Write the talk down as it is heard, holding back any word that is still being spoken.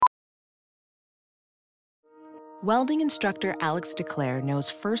Welding instructor Alex DeClaire knows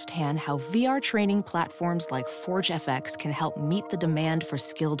firsthand how VR training platforms like ForgeFX can help meet the demand for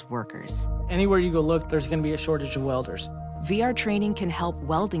skilled workers. Anywhere you go look, there's going to be a shortage of welders. VR training can help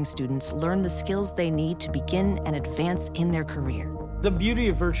welding students learn the skills they need to begin and advance in their career. The beauty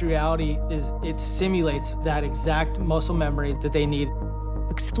of virtual reality is it simulates that exact muscle memory that they need.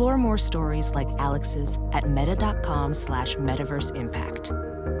 Explore more stories like Alex's at meta.com/metaverseimpact.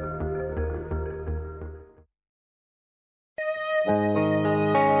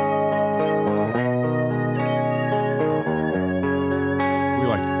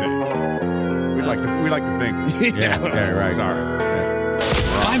 We like to think. Yeah, right. Sorry.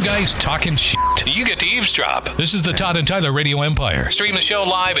 Five guys talking shit. You get to eavesdrop. This is the Todd and Tyler Radio Empire. Stream the show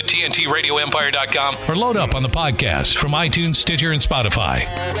live at TNTRadioEmpire.com or load up on the podcast from iTunes, Stitcher, and Spotify.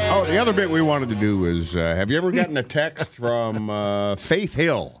 Oh, the other bit we wanted to do is, have you ever gotten a text from Faith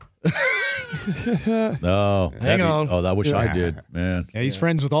Hill? Oh, Hang on. I wish I did, man. Yeah, he's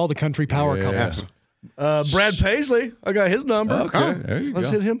friends with all the country power couples. Brad Paisley, I got his number. Okay, there you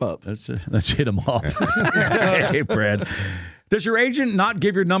Let's go. hit him up. Let's hit him up. Hey, Brad. Does your agent not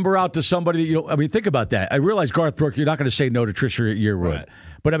give your number out to somebody that you know? I mean, think about that. I realize, Garth Brooks, you're not going to say no to Trisha Yearwood. Right.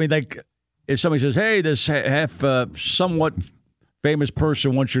 But, I mean, like, if somebody says, hey, this somewhat famous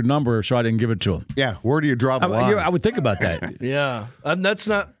person wants your number, so I didn't give it to him. Yeah, where do you draw the line? I would think about that. Yeah, that's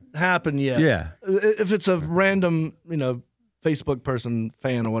not happened yet. Yeah. If it's a random, Facebook person,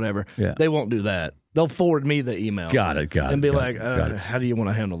 fan, or whatever, they won't do that. They'll forward me the email. Got it. And be like, how do you want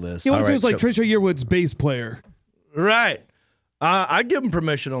to handle this? What if it was like Trisha Yearwood's bass player? Right. I give him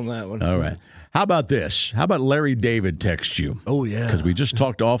permission on that one. All right. How about this? How about Larry David text you? Oh, yeah. Because we just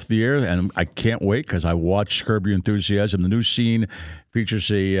talked off the air, and I can't wait because I watched Curb Your Enthusiasm. The new scene features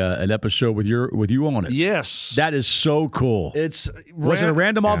an episode with you on it. Yes. That is so cool. Was it a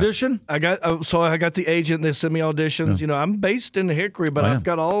random audition? I got the agent. They send me auditions. Yeah. I'm based in Hickory, but I've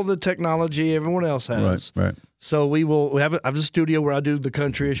got all the technology everyone else has. Right. So we have a studio where I do the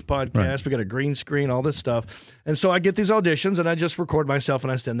Country-ish podcast. Right. We got a green screen, all this stuff. And so I get these auditions, and I just record myself,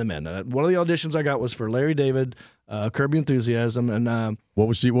 and I send them in. One of the auditions I got was for Larry David, Curb Your Enthusiasm. And what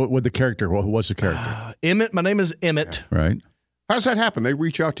was the character? Who was the character? Emmett. My name is Emmett. Right. How does that happen? They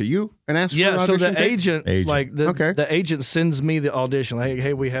reach out to you and ask for an so audition? the agent. Okay. The agent sends me the audition. Like,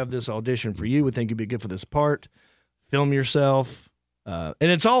 hey, we have this audition for you. We think you'd be good for this part. Film yourself. And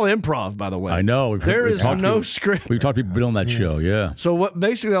it's all improv, by the way. I know. There is no script. We've talked to people on that show, yeah. So what?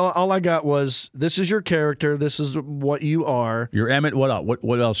 Basically, all I got was, this is your character. This is what you are. You're Emmett. What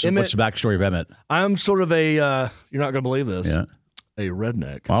else? Emmett, what's the backstory of Emmett? I'm sort of a, you're not going to believe this. Yeah. A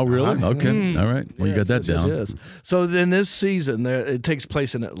redneck. Oh, really? Okay. All right. Well, you got that down. Yes. So then this season, it takes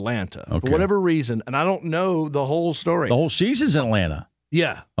place in Atlanta. Okay. For whatever reason, and I don't know the whole story. The whole season's in Atlanta.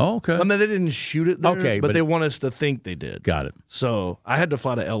 Yeah. Oh, okay. I mean, they didn't shoot it there, okay, but they want us to think they did. Got it. So I had to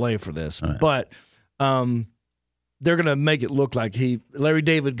fly to L.A. for this. Right. But they're going to make it look like Larry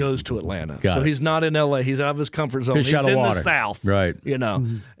David goes to Atlanta. Got it. He's not in L.A. He's out of his comfort zone. Fish out He's of in water. the South. Right.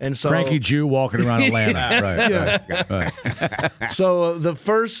 And so Cranky Jew walking around Atlanta. Right. So the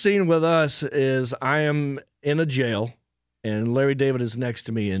first scene with us is I am in a jail, and Larry David is next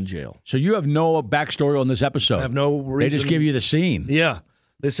to me in jail. So you have no backstory on this episode? I have no reason. They just give you the scene. Yeah.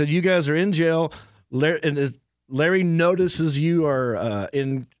 They said, you guys are in jail. Larry notices you are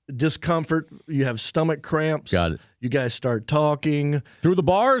in discomfort. You have stomach cramps. Got it. You guys start talking. Through the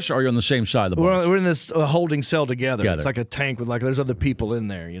bars, or are you on the same side of the bars? We're in this holding cell together. Got it's it. like a tank with there's other people in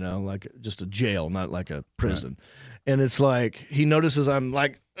there, like just a jail, not like a prison. Right. And it's like he notices I'm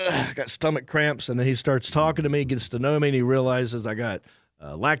like, got stomach cramps, and then he starts talking to me, gets to know me, and he realizes I got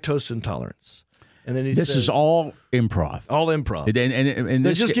lactose intolerance. And then this is all improv. All improv. And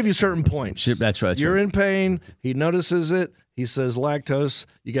they just give you certain points. That's right. You're in pain. He notices it. He says lactose.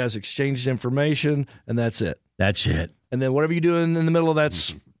 You guys exchanged information, and that's it. That's it. And then whatever you do in the middle of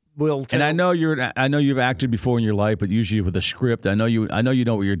that's will tell. And I know you've acted before in your life, but usually with a script. I know you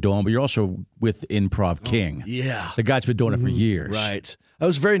know what you're doing, but you're also with Improv King. Yeah. The guy's been doing it for years. Right. I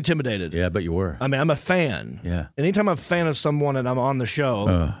was very intimidated. Yeah, I bet you were. I mean, I'm a fan. Yeah. Anytime I'm a fan of someone and I'm on the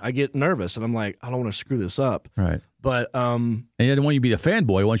show, I get nervous, and I'm like, I don't want to screw this up. Right. But and he doesn't want you to be a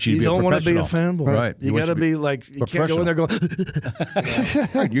fanboy. He wants you to be a professional. You don't want to be a fanboy. Right. You got to be like, you can't go in there going.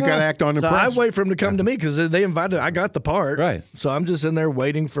 You got to act on the So I wait for him to come to me because they invited. I got the part. Right. So I'm just in there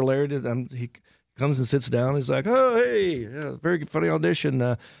waiting for Larry to. He comes and sits down. He's like, "Oh, hey, very funny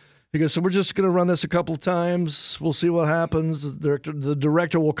audition." He goes, "So we're just going to run this a couple of times. We'll see what happens. The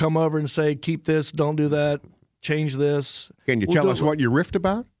director will come over and say, keep this, don't do that, change this." Can you tell us what you riffed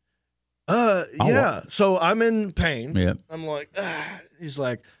about? Yeah. So I'm in pain. Yeah. I'm like, he's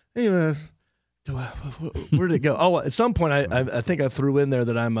like, hey, where did it go? Oh, at some point, I think I threw in there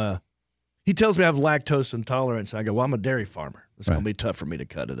that he tells me I have lactose intolerance. I go, well, I'm a dairy farmer. It's going to be tough for me to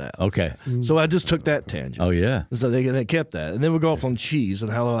cut it out. Okay. So I just took that tangent. Oh, yeah. So they kept that. And then we go off on cheese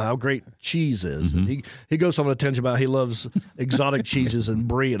and how great cheese is. And he goes on a tangent about he loves exotic cheeses and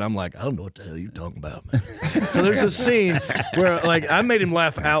brie. And I'm like, I don't know what the hell you're talking about, man. So there's a scene where, like, I made him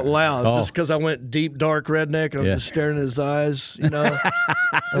laugh out loud just because I went deep, dark redneck. And I'm just staring in his eyes, you know.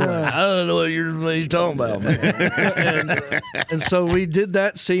 I'm like, I don't know what you're talking about, man. and so we did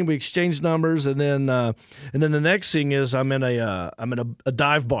that scene. We exchanged numbers. And then the next scene is I'm in a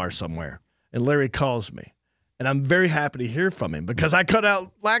dive bar somewhere, and Larry calls me, and I'm very happy to hear from him because I cut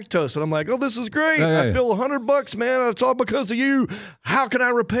out lactose, and I'm like, "Oh, this is great! Yeah. I feel $100, man. It's all because of you. How can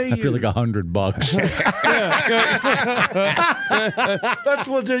I repay you?" I feel like $100. That's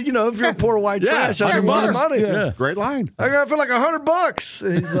what if you're a poor white trash, that's a lot of money. Yeah. Great line. I feel like $100.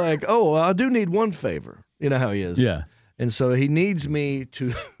 And he's like, "Oh, well, I do need one favor." You know how he is. Yeah. And so he needs me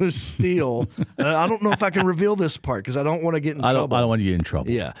to steal. And I don't know if I can reveal this part because I don't want to get in trouble. I don't want to get in trouble.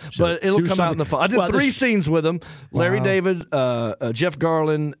 Yeah, So but it'll do come out in the fall. I did 3 scenes with him: Larry David, Jeff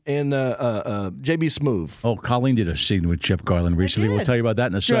Garland, and JB Smoove. Oh, Colleen did a scene with Jeff Garland recently. We'll tell you about that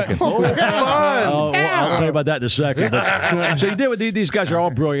in a second. Oh, fun! I'll tell you about that in a second. But, so you did. These guys are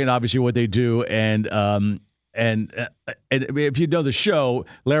all brilliant, obviously, what they do, and if you know the show,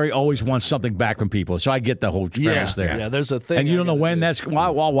 Larry always wants something back from people. So I get the whole premise there. Yeah, there's a thing. And you don't know when that's.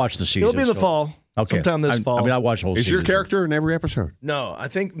 Well, I'll watch the season. It'll be in the so. fall. Okay. Sometime this fall. I mean, I watch the whole Is season. your character in every episode? No, I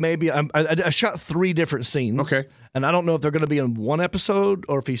think maybe I shot 3 different scenes. Okay. And I don't know if they're going to be in one episode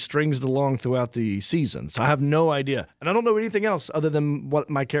or if he strings it along throughout the season. So I have no idea. And I don't know anything else other than what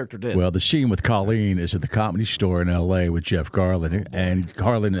my character did. Well, the scene with Colleen is at the Comedy Store in L.A. with Jeff Garland. And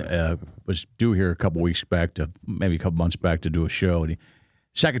Garland was due here a couple weeks back maybe a couple months back to do a show. And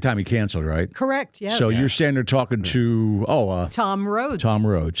second time he canceled, right? Correct, yes. So you're standing there talking to, Tom Rhodes. Tom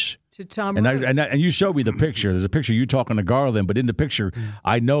Rhodes. To Tom And, Rhodes. and you showed me the picture. There's a picture of you talking to Garland, but in the picture,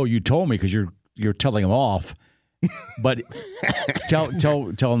 I know you told me because you're telling him off. But tell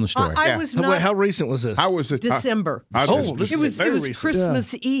him the story. I was not. Wait, how recent was this? How was it? December. This It was very recent.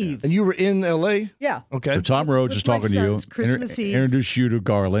 Christmas Eve. And you were in L.A.? Yeah. Okay. So Tom Rhodes With is talking my to you. sons, Christmas Eve. Introduce you to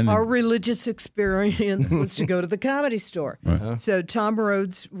Garland. Our religious experience was to go to the Comedy Store. So Tom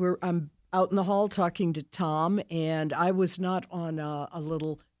Rhodes, I'm out in the hall talking to Tom, and I was not on a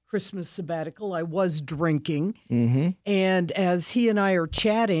little Christmas sabbatical. I was drinking. Mm-hmm. And as he and I are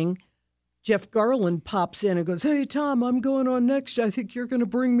chatting, Jeff Garland pops in and goes, "Hey, Tom, I'm going on next. I think you're going to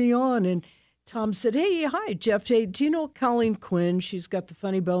bring me on." And Tom said, "Hey, hi, Jeff. Hey, do you know Colleen Quinn? She's got the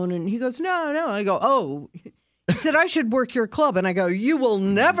funny bone." And he goes, No. I go, "Oh." He said, "I should work your club." And I go, "You will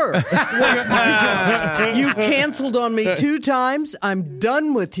never. You canceled on me 2 times. I'm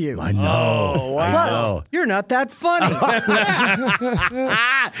done with you." I know. Oh, wow. Plus, you're not that funny.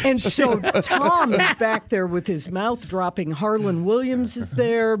 And so Tom is back there with his mouth dropping. Harlan Williams is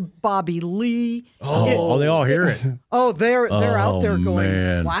there. Bobby Lee. Oh, they all hear it. Oh, they're out there going,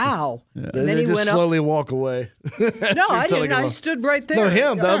 man. "Wow." And then They he just went slowly walk away. up. No, I didn't. I stood right there. No,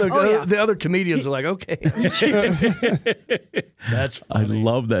 him. The other comedians are like, okay. That's I funny.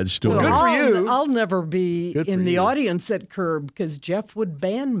 love that story. Good for you. I'll never be Good in for the you. audience at Curb because Jeff would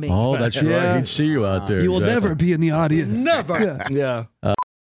ban me. Oh, that's right. He'd see you out there. You will exactly. never be in the audience. Never. Yeah.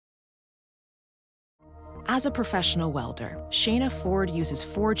 As a professional welder, Shayna Ford uses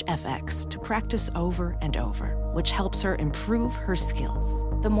Forge FX to practice over and over, which helps her improve her skills.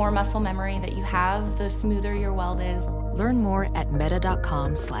 The more muscle memory that you have, the smoother your weld is. Learn more at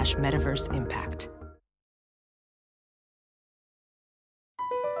meta.com/metaverseimpact.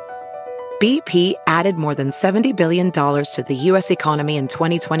 BP added more than $70 billion to the U.S. economy in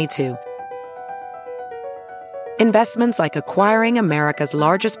 2022. Investments like acquiring America's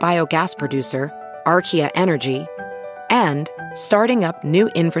largest biogas producer, Archaea Energy, and starting up new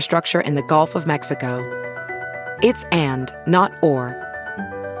infrastructure in the Gulf of Mexico. It's and, not or.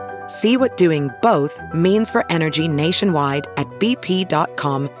 See what doing both means for energy nationwide at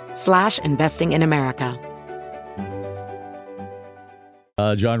bp.com/investing in America.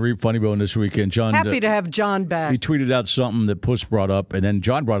 John Reep, Funny Bone this weekend. John, Happy to have John back. he tweeted out something that Puss brought up, and then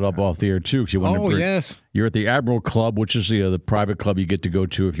John brought it up off the air, too. 'Cause you wanted to bring, yes. You're at the Admiral Club, which is the private club you get to go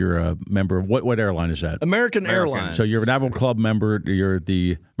to if you're a member of what airline is that? American Airlines. So you're an Admiral Club member. You're at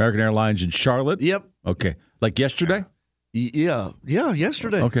the American Airlines in Charlotte? Yep. Okay. Like yesterday? Yeah.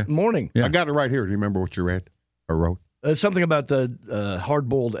 Yesterday. Okay. Morning. Yeah. I got it right here. Do you remember what you read or wrote? Something about the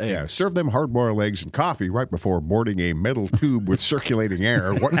hard-boiled egg. Yeah, serve them hard-boiled eggs and coffee right before boarding a metal tube with circulating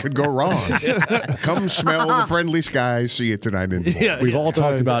air. What could go wrong? Come smell the friendly skies. See you tonight in the We've all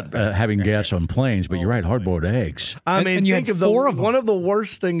talked about having gas on planes, but you're right, hard-boiled eggs. I mean, and you think had of four of them. one of the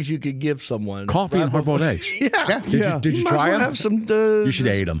worst things you could give someone. Coffee and hard-boiled eggs. Yeah. Did you might as try well them? have some, You should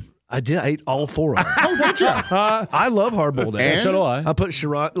have ate them. I did. I ate all 4 of them. Oh, did you? I love hard-boiled eggs. So do I. I put a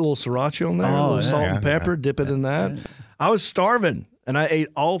little sriracha on there, a little salt and pepper, dip it in that. I was starving, and I ate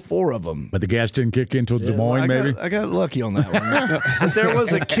all 4 of them. But the gas didn't kick in until Des Moines, maybe? I got lucky on that one. But there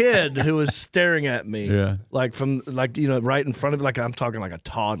was a kid who was staring at me, right in front of me, like I'm talking like a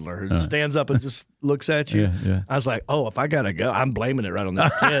toddler who stands up and just looks at you. Yeah. I was like, oh, if I got to go, I'm blaming it right on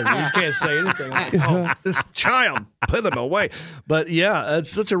this kid. He just can't say anything. I'm like, oh, this child, put him away. But yeah,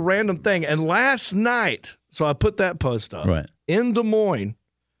 it's such a random thing. And last night, so I put that post up. Right. In Des Moines,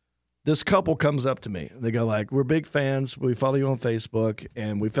 this couple comes up to me. They go like, we're big fans. We follow you on Facebook,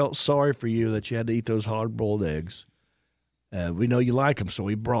 and we felt sorry for you that you had to eat those hard-boiled eggs. We know you like them, so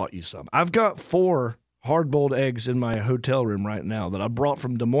we brought you some. I've got 4 hard-boiled eggs in my hotel room right now that I brought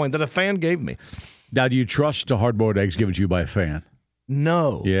from Des Moines that a fan gave me. Now, do you trust the hard-boiled eggs given to you by a fan?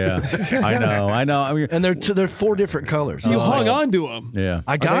 No. Yeah, I know. I mean, and they're 4 different colors. You hung on to them. Yeah.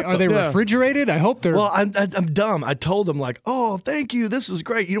 I got Are they refrigerated? I hope they're. Well, I'm dumb. I told them like, oh, thank you. This is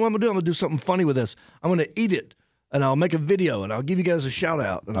great. You know what I'm gonna do? I'm gonna do something funny with this. I'm gonna eat it, and I'll make a video, and I'll give you guys a shout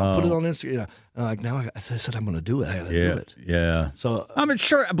out, and I'll put it on Instagram. And like now, I said I'm gonna do it. I gotta do it. Yeah. So I mean,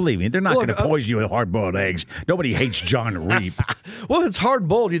 sure. Believe me, they're not going to poison you with hard-boiled eggs. Nobody hates John Reap. well, it's hard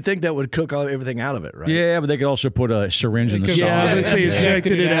boiled. You'd think that would cook everything out of it, right? Yeah, but they could also put a syringe in the Yeah, side. they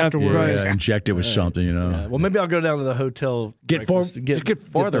injected it afterwards. Yeah, inject it with something, you know. Yeah. Well, maybe I'll go down to the hotel. Get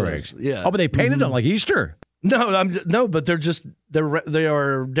farther those. eggs. Yeah. Oh, but they painted them like Easter. No, but they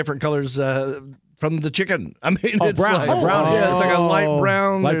are different colors from the chicken. I mean, it's brown. like, Brown. Yeah, it's like a light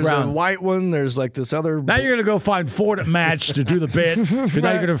brown. Light There's brown. a white one. There's like this other. Now you're going to go find 4 that match to do the bit. Because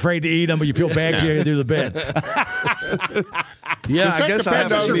now you're afraid to eat them, but you feel bad because you got to do the bit. Yeah, Does that I guess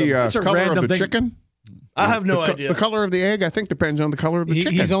depend on the color of the chicken? I have no idea. The color of the egg, I think, depends on the color of the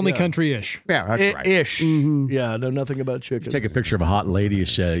chicken. He's only country-ish. Yeah, that's right. Ish. Yeah, I know nothing about chicken. Take a picture of a hot lady and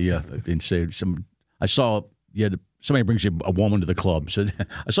say I saw somebody brings you a woman to the club. So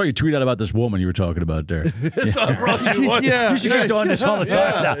I saw you tweet out about this woman you were talking about there. So I brought you one. You should keep doing this all the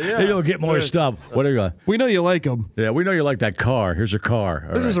time now. Maybe you'll get more stuff. What are you? We know you like them. Yeah, we know you like that car. Here's a car.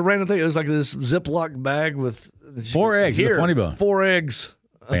 All This is right. a random thing. It was like this Ziploc bag with 4 eggs. Here, The funny bone. 4 eggs.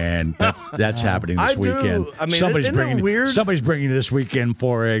 And that's happening this I do. weekend. I mean, isn't it weird? Somebody's bringing this weekend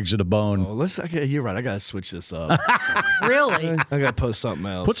 4 eggs and a bone. Oh, you're right. I gotta switch this up. Really? I gotta post something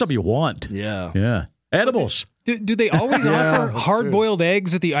else. Put something you want. Yeah. Yeah. Edibles. Do they always offer hard-boiled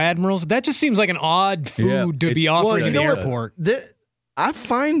eggs at the Admirals? That just seems like an odd food to be offering in the airport. I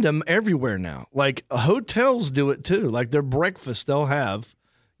find them everywhere now. Like hotels do it too. Like their breakfast, they'll have,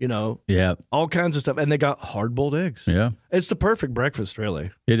 all kinds of stuff, and they got hard-boiled eggs. Yeah. It's the perfect breakfast,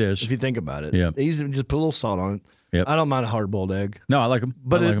 really. It is. If you think about it. Yeah. Easy, just put a little salt on it. Yep. I don't mind a hard-boiled egg. No, I like them.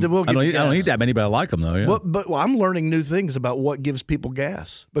 But I will don't give you I don't gas. eat that many, but I like them though. Yeah. But I'm learning new things about what gives people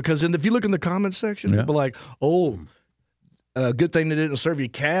gas. Because if you look in the comments section, people are like, good thing they didn't serve you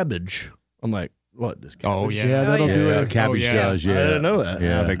cabbage. I'm like, what? This cabbage? Oh, yeah. That'll do it. Cabbage does, yeah. I didn't know that.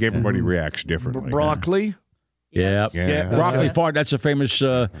 Yeah, I think everybody reacts differently. Broccoli. Yeah. Yeah. Broccoli fart. That's a famous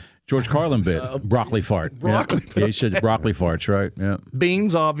George Carlin bit. Broccoli fart. Broccoli. Yeah, he said broccoli farts, right? Yeah.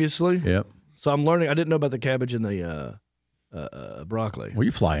 Beans, obviously. Yep. So I'm learning. I didn't know about the cabbage and the broccoli. Well,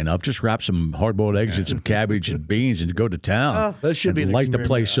 you flying up? Just wrap some hard-boiled eggs and some cabbage and beans and go to town. That should be and an light the experiment.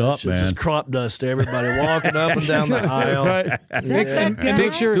 place up, Should man. Just crop dust to everybody walking up and down the aisle. Right. And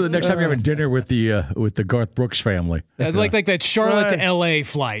Make sure Do the next time you're having dinner with the Garth Brooks family. it's like that Charlotte to L.A.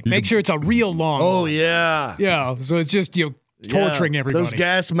 flight. Make sure it's a real long Oh one. yeah. Yeah, so it's just torturing everybody. Those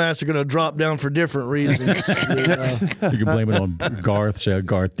gas masks are going to drop down for different reasons. You can blame it on Garth. Say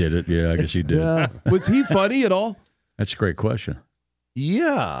Garth did it. Yeah, I guess he did. Yeah. Was he funny at all? That's a great question.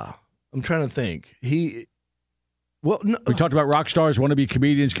 Yeah, I'm trying to think. We talked about rock stars want to be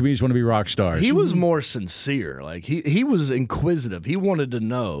comedians. Comedians want to be rock stars. He was more sincere. Like he was inquisitive. He wanted to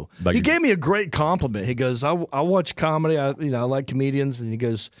know. Like he gave me a great compliment. He goes, "I watch comedy. I like comedians." And he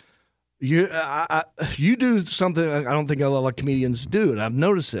goes, "You do something I don't think a lot of comedians do." And I've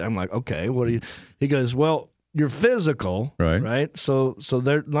noticed it. I'm like, "Okay, what do you?" He goes, "Well, you're physical, right? So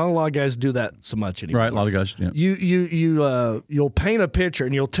there not a lot of guys do that so much anymore. Right, a lot of guys. Yeah. You'll paint a picture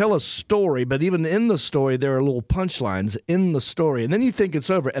and you'll tell a story, but even in the story there are little punchlines in the story, and then you think it's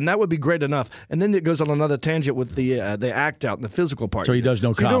over, and that would be great enough, and then it goes on another tangent with the act out and the physical part. So he does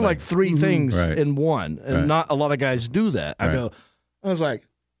no comedy. You're doing like 3 things Right. in one, and not a lot of guys do that. I was like,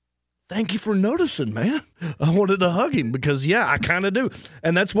 thank you for noticing, man. I wanted to hug him because, I kind of do.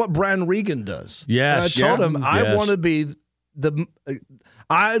 And that's what Brian Regan does. Yes. And I told him I want to be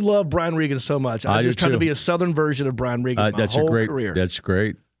I love Brian Regan so much. I just try to be a Southern version of Brian Regan my whole career. That's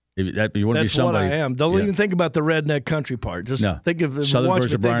great. You want to be That's somebody. what I am. Don't even think about the redneck country part. Just think of Southern watch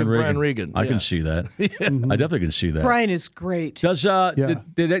version me of think of Brian Regan. I can see that. I definitely can see that. Brian is great. Does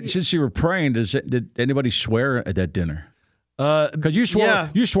since you were praying, did anybody swear at that dinner? Because you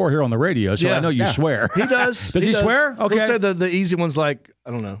swore here on the radio, so I know you swear. He does. Does he swear? Okay. He'll say the easy ones like,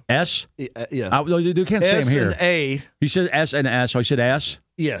 I don't know. S? Yeah. You can't say S him here. and A. He said S and S, so he said ass?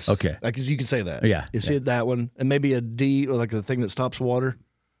 Yes. Okay. Like you can say that. Yeah. You see that one, and maybe a D, or like the thing that stops water.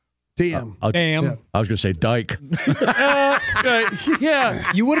 Damn. Damn. I was going to say dyke.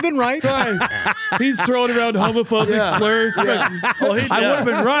 Yeah. You would have been right. He's throwing around homophobic slurs. Yeah. I would have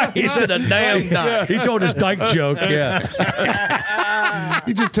been right. He said a damn dyke. He told his dyke joke. Yeah.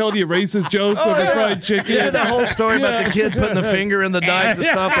 He just telling you racist jokes on the fried chicken. Yeah, the whole story about the kid putting the finger in the dike to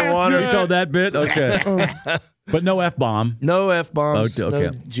stop the water. You told that bit? Okay. But no F-bomb. No F-bombs, okay.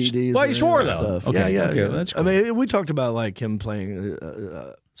 no GDs. Well, he swore, though. Stuff. Okay. Yeah. Okay, well, that's cool. I mean, we talked about like him playing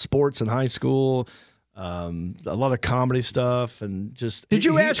sports in high school, a lot of comedy stuff, and just. Did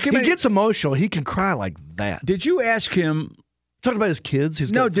you ask him? He gets emotional. He can cry like that. Did you ask him? Talking about his kids.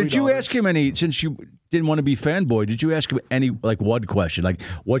 Did you ask him any, since you didn't want to be fanboy, did you ask him any, like, one question? Like,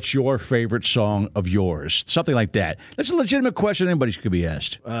 what's your favorite song of yours? Something like that. That's a legitimate question anybody could be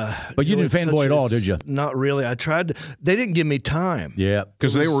asked. But you didn't fanboy at all, did you? Not really. I tried to. They didn't give me time. Yeah.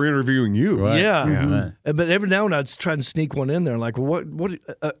 Because they were interviewing you. Right. Yeah. Mm-hmm. But every now and then I'd try to sneak one in there. Like, what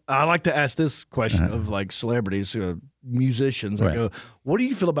I like to ask this question of, like, celebrities, musicians. I go, what do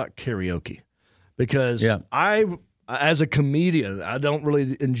you feel about karaoke? Because as a comedian, I don't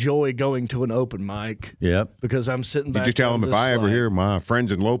really enjoy going to an open mic. Yeah. Because I'm sitting back. Did you tell them if I ever hear my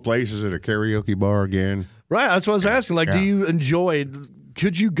friends in low places at a karaoke bar again? Right. That's what I was asking. Like, do you enjoy?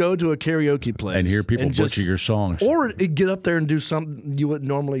 Could you go to a karaoke place and hear people butcher your songs, or get up there and do something you wouldn't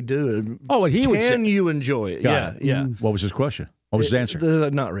normally do? Oh, and he would say, "Can you enjoy it?" Yeah. What was his question? What was his answer?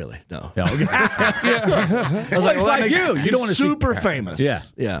 Not really. No. Yeah, okay. I was well, like you. You don't want to super famous. Yeah.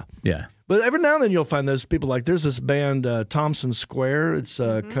 Yeah. But every now and then you'll find those people. Like there's this band, Thompson Square. It's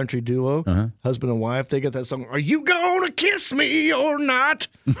a country duo, husband and wife. They get that song, "Are you gonna kiss me or not?"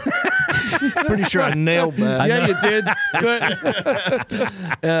 Pretty sure I nailed that. Yeah, you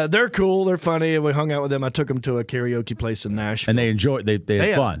did. They're cool. They're funny. We hung out with them. I took them to a karaoke place in Nashville. And they enjoyed. They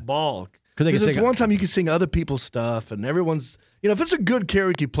had fun. A ball. Because there's one time you can sing other people's stuff, and everyone's. If it's a good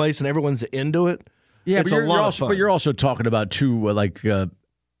karaoke place and everyone's into it, it's a lot of fun. But you're also talking about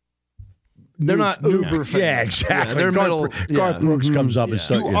they're not uber famous. Yeah, exactly. They're Garth Brooks comes up and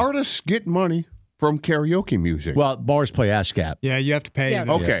starts. Do artists get money from karaoke music? Well, bars play ASCAP. Yeah, you have to pay. Yes.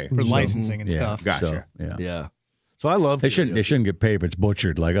 Okay. For licensing and stuff. Gotcha. So, Yeah. So I love. They shouldn't get paid if it's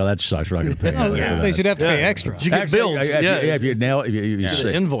butchered. Like, oh, that sucks. We're not going to pay. Oh, yeah. They should have to pay extra. You get billed. If you nail it, you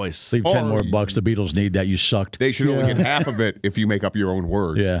say invoice. Leave 10 more bucks. The Beatles need that. You sucked. They should only get half of it if you make up your own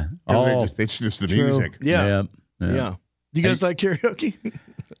words. Yeah. It's just the music. Yeah. Do you guys like karaoke?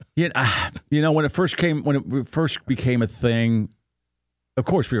 When it first became a thing, of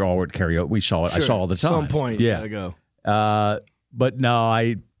course we were all at karaoke. We saw it. Sure. I saw it all the time. At some point, you gotta go. But no,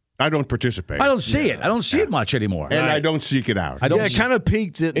 I don't participate. I don't see it. I don't see it much anymore. And I don't seek it out. It kind of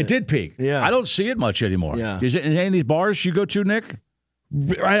peaked. It did peak. Yeah. I don't see it much anymore. Yeah. Is it in any of these bars you go to, Nick?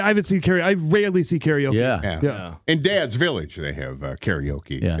 I haven't seen karaoke. I rarely see karaoke. Yeah. In Dad's Village, they have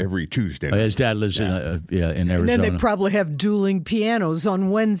karaoke every Tuesday night. His dad lives in Arizona. And then they probably have dueling pianos on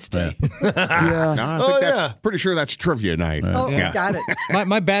Wednesday. That's pretty sure that's trivia night. Got it.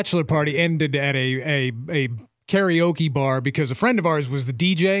 My bachelor party ended at a karaoke bar because a friend of ours was the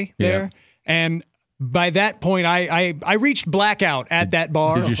DJ there, and by that point, I reached blackout at that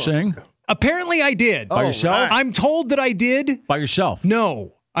bar. Did you sing? Apparently, I did. By yourself? I'm told that I did. By yourself?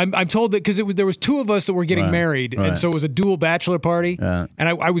 No. I'm told that because there was two of us that were getting married, and so it was a dual bachelor party. And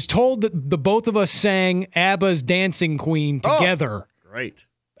I was told that the both of us sang ABBA's Dancing Queen together. Great.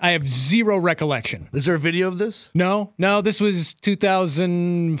 I have zero recollection. Is there a video of this? No, this was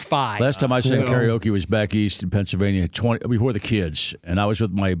 2005. Last time I sang karaoke was back east in Pennsylvania, before the kids, and I was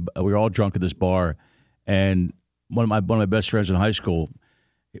with we were all drunk at this bar, and one of my best friends in high school,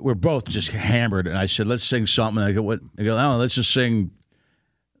 we're both just hammered, and I said, "Let's sing something." And I go, "What?" I go, "Oh, let's sing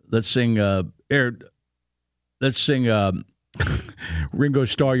Ringo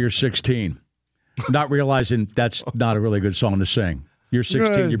Starr, You're 16." Not realizing that's not a really good song to sing. You're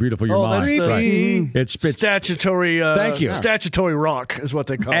 16, you're beautiful, you're mine. That's Right. It's statutory. Thank you. Statutory rock is what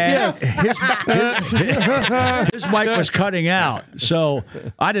they call it. And his mic was cutting out, so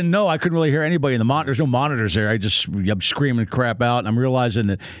I didn't know. I couldn't really hear anybody in the monitor. There's no monitors there. I'm screaming crap out, and I'm realizing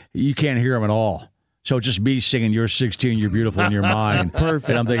that you can't hear them at all. So just me singing "You're 16, you're beautiful in your mind." Perfect.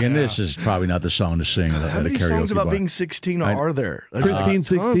 And I'm thinking this is probably not the song to sing at a karaoke How many songs about bar. being 16 are there? Christine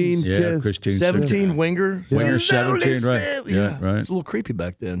 16. Yeah, Kiss. Christine 17, Winger. Winger 17, right? Yeah, right. It's a little creepy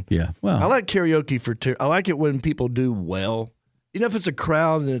back then. Yeah. Well, I like karaoke I like it when people do well. You know, if it's a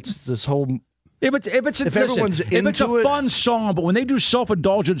crowd and it's this whole. If everyone's into a fun song, but when they do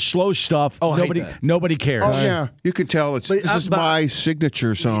self-indulgent slow stuff, nobody cares. Oh yeah, you could tell this is my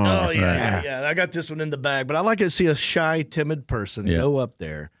signature song. Oh yeah. I got this one in the bag, but I like to see a shy, timid person go up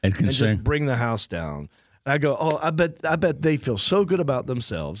there and just bring the house down. And I go, I bet they feel so good about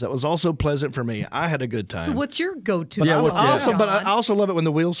themselves. That was also pleasant for me. I had a good time. So what's your go-to song? song? I also love it when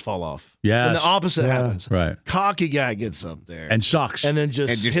the wheels fall off. Yes. When the opposite happens. Right. Cocky guy gets up there. And sucks. And then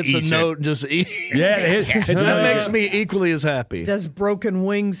just hits a note and just eats. Yeah, that makes me equally as happy. Does Broken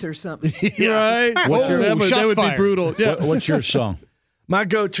Wings or something. Right? That would be brutal. Yeah. What's your song? My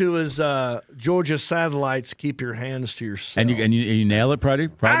go-to is Georgia Satellites, Keep Your Hands to Yourself. And you nail it, Freddie?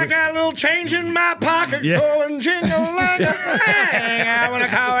 I got a little change in my pocket, going jingle like a hang. I want to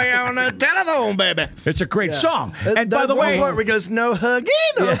call you on the telephone, baby. It's a great song. And by the way, part because no hugging,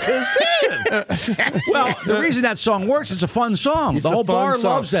 no kissing. Well, the reason that song works, it's a fun song. The whole bar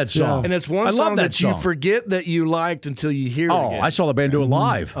loves that song. And it's one song that you forget that you liked until you hear it again. I saw the band do it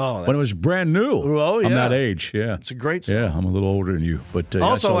live when it was brand new. Oh, yeah. I'm that age, yeah. It's a great song. Yeah, I'm a little older than you. But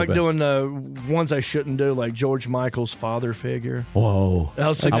also like doing ones I shouldn't do, like George Michael's Father Figure. Whoa.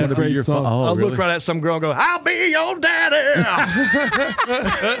 I'll sing that. Great song. I'll look right at some girl and go, I'll be your daddy.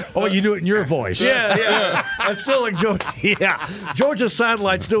 You do it in your voice. Yeah. I still like George. Yeah. Georgia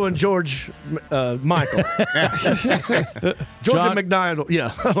Satellite's doing George Michael. Georgia McDonald.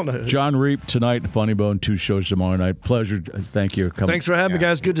 Yeah. I don't know. John Reap tonight, Funny Bone, 2 shows tomorrow night. Pleasure. Thank you for coming. Thanks for having me,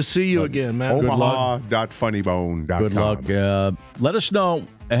 guys. Good to see you again, man. Omaha.funnybone.com. Good luck. Let us know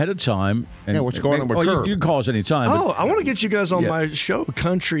ahead of time. And what's going on with Curb? You can call us anytime. I want to get you guys on my show,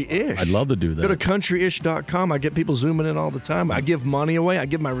 Country-ish. I'd love to do that. Go to countryish.com. I get people zooming in all the time. I give money away. I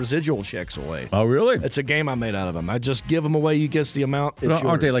give my residual checks away. Oh, really? It's a game I made out of them. I just give them away. You guess the amount.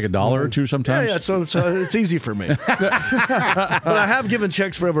 Aren't they like $1 or $2 sometimes? Yeah, so it's easy for me. But I have given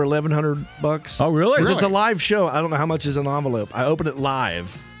checks for over $1,100. Oh, really? Because it's a live show. I don't know how much is in an envelope. I open it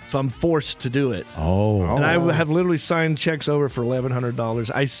live. So I'm forced to do it. Oh. And I have literally signed checks over for $1,100.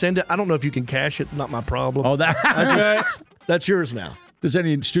 I send it. I don't know if you can cash it. Not my problem. Oh, that's yours now. Does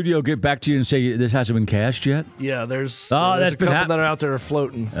any studio get back to you and say this hasn't been cashed yet? Yeah, there's that's a couple that are out there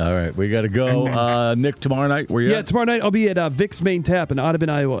floating. All right, we got to go. Nick, tomorrow night, where you at? Tomorrow night I'll be at Vic's Main Tap in Audubon,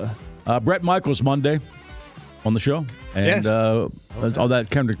 Iowa. Brett Michaels Monday on the show. And all that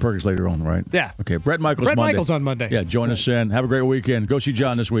Kendrick Perkins later on, right? Yeah. Okay, Brett Michaels Brett Monday. Michaels on Monday. Yeah, join us in. Have a great weekend. Go see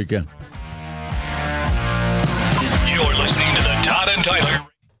John this weekend. You're listening to the Todd and Tyler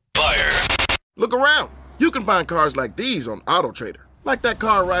Fire. Look around. You can find cars like these on AutoTrader. Like that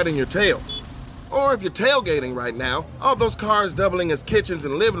car riding your tail. Or if you're tailgating right now, all those cars doubling as kitchens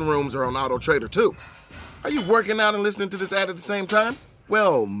and living rooms are on AutoTrader too. Are you working out and listening to this ad at the same time?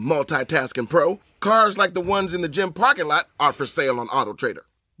 Well, multitasking pro, cars like the ones in the gym parking lot are for sale on AutoTrader.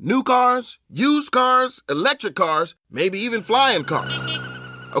 New cars, used cars, electric cars, maybe even flying cars.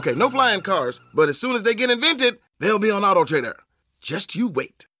 Okay, no flying cars, but as soon as they get invented, they'll be on AutoTrader. Just you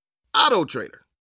wait. AutoTrader.